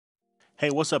Hey,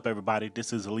 what's up everybody?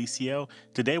 This is Alicio.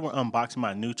 Today we're unboxing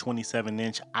my new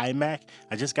 27-inch iMac.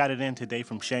 I just got it in today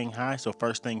from Shanghai, so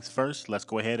first things first, let's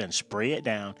go ahead and spray it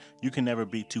down. You can never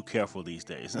be too careful these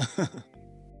days.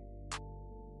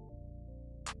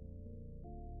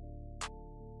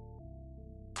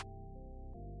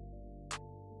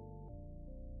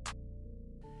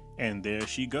 And there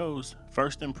she goes.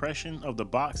 First impression of the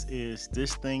box is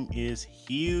this thing is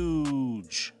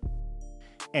huge.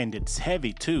 And it's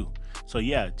heavy too. So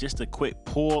yeah, just a quick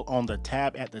pull on the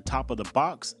tab at the top of the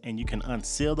box and you can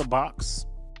unseal the box.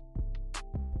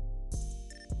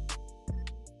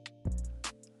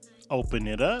 Open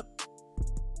it up.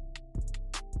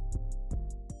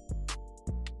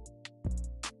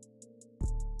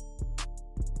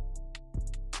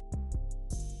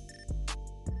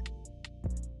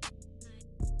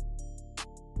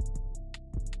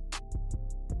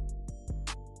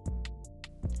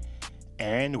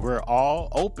 And we're all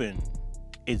open.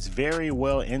 It's very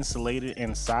well insulated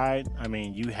inside. I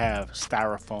mean, you have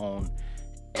styrofoam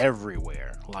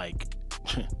everywhere. Like,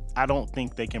 I don't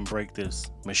think they can break this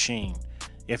machine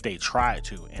if they try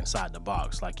to inside the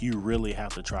box. Like, you really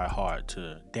have to try hard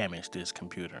to damage this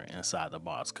computer inside the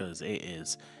box because it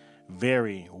is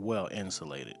very well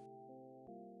insulated.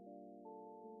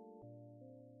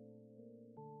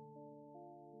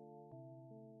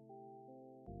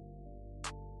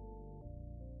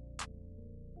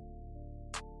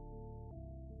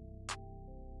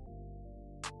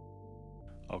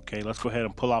 Okay, let's go ahead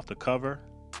and pull off the cover.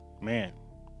 Man,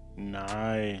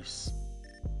 nice.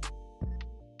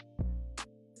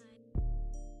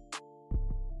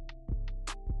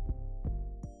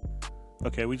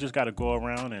 Okay, we just got to go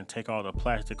around and take all the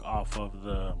plastic off of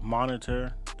the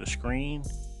monitor, the screen.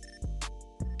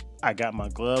 I got my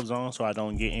gloves on so I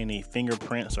don't get any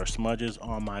fingerprints or smudges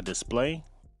on my display.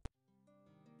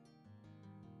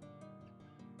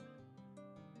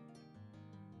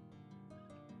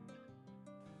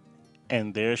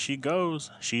 And there she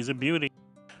goes. She's a beauty.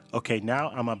 Okay, now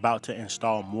I'm about to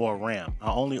install more RAM.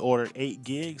 I only ordered 8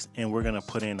 gigs and we're gonna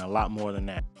put in a lot more than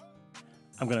that.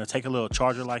 I'm gonna take a little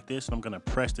charger like this and I'm gonna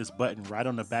press this button right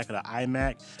on the back of the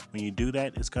iMac. When you do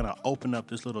that, it's gonna open up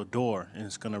this little door and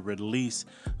it's gonna release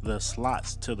the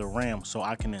slots to the RAM so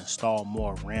I can install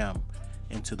more RAM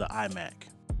into the iMac.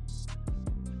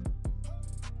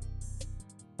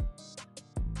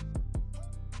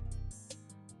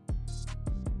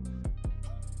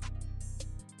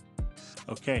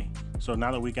 Okay, so now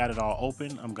that we got it all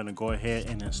open, I'm gonna go ahead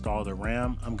and install the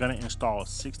RAM. I'm gonna install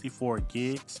 64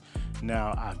 gigs.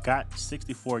 Now I got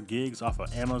 64 gigs off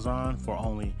of Amazon for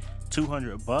only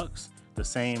 200 bucks. The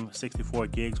same 64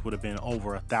 gigs would have been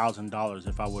over $1,000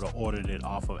 if I would have ordered it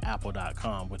off of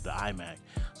apple.com with the iMac.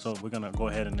 So we're gonna go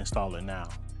ahead and install it now.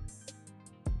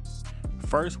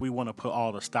 First, we want to put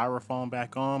all the styrofoam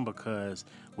back on because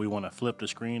we want to flip the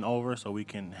screen over so we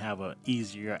can have a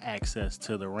easier access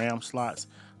to the RAM slots.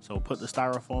 So put the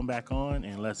styrofoam back on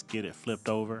and let's get it flipped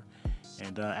over.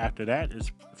 And after that, it's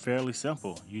fairly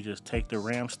simple. You just take the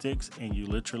RAM sticks and you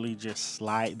literally just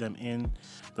slide them in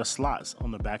the slots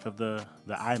on the back of the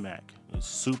iMac. It's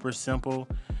super simple.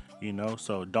 You know,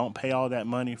 so don't pay all that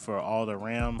money for all the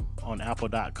RAM on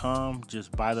apple.com.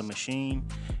 Just buy the machine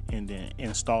and then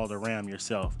install the RAM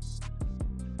yourself.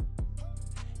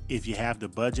 If you have the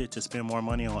budget to spend more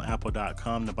money on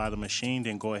apple.com to buy the machine,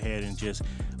 then go ahead and just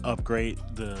upgrade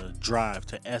the drive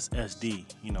to SSD,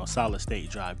 you know, solid state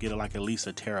drive. Get it like at least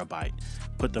a terabyte.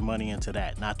 Put the money into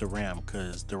that, not the RAM,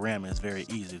 because the RAM is very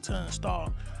easy to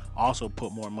install. Also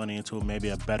put more money into maybe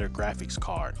a better graphics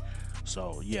card.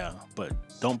 So yeah, but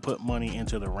don't put money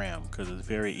into the RAM because it's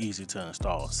very easy to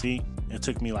install. See, it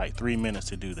took me like 3 minutes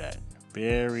to do that.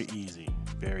 Very easy,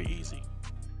 very easy.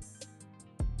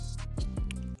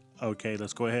 Okay,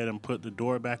 let's go ahead and put the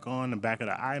door back on the back of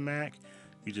the iMac.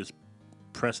 You just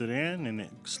press it in and it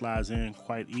slides in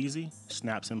quite easy,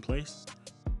 snaps in place.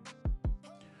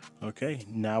 Okay,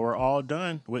 now we're all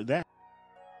done with that.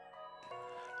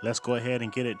 Let's go ahead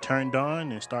and get it turned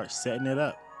on and start setting it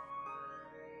up.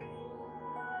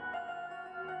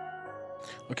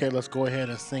 Okay, let's go ahead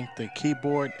and sync the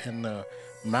keyboard and the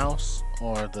mouse,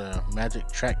 or the Magic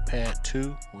Trackpad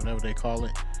 2, whatever they call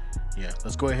it. Yeah,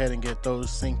 let's go ahead and get those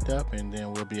synced up and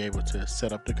then we'll be able to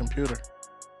set up the computer.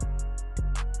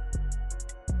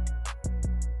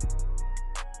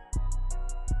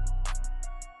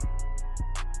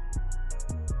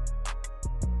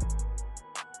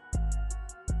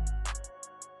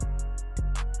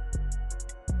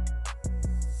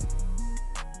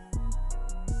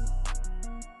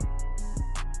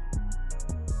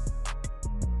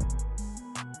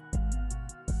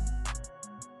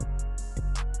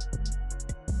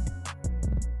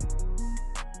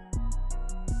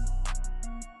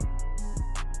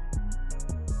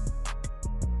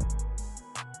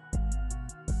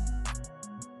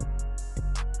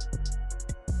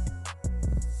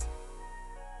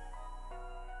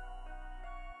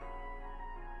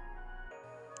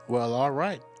 Well, all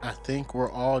right. I think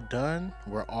we're all done.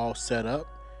 We're all set up.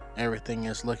 Everything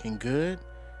is looking good.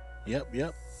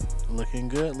 Yep. Looking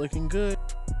good, looking good.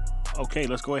 Okay,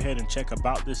 let's go ahead and check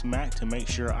about this Mac to make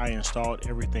sure I installed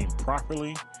everything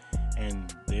properly.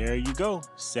 And there you go,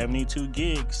 72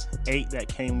 gigs, 8 that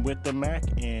came with the Mac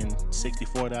and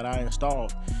 64 that I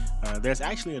installed. There's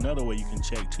actually another way you can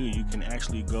check too. You can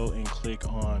actually go and click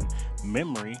on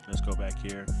memory. Let's go back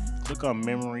here. Click on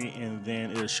memory and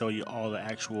then it'll show you all the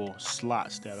actual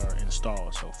slots that are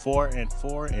installed. So 4 and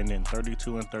 4 and then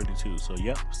 32 and 32. So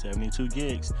yep, 72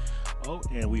 gigs. Oh,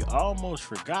 and we almost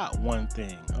forgot one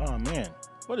thing. Oh man,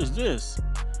 what is this?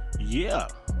 Yeah,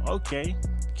 okay.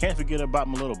 Can't forget about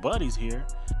my little buddies here.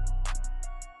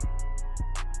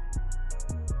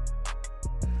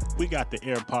 We got the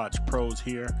AirPods Pros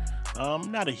here.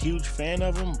 Not a huge fan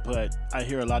of them, but I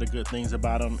hear a lot of good things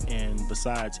about them. And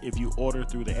besides, if you order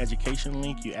through the education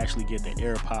link, you actually get the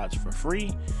AirPods for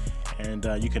free, and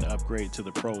you can upgrade to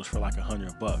the Pros for like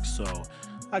 $100. So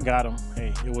I got them.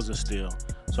 Hey, it was a steal.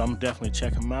 So I'm definitely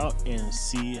check them out and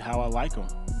see how I like them.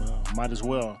 Might as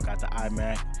well. Got the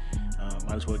iMac.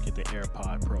 Might as well get the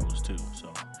AirPod Pros too.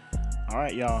 So, all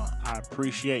right, y'all. I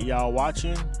appreciate y'all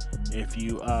watching. If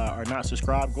you are not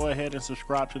subscribed, go ahead and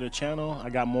subscribe to the channel. I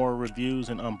got more reviews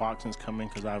and unboxings coming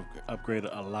because I've upgraded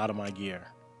a lot of my gear.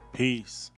 Peace.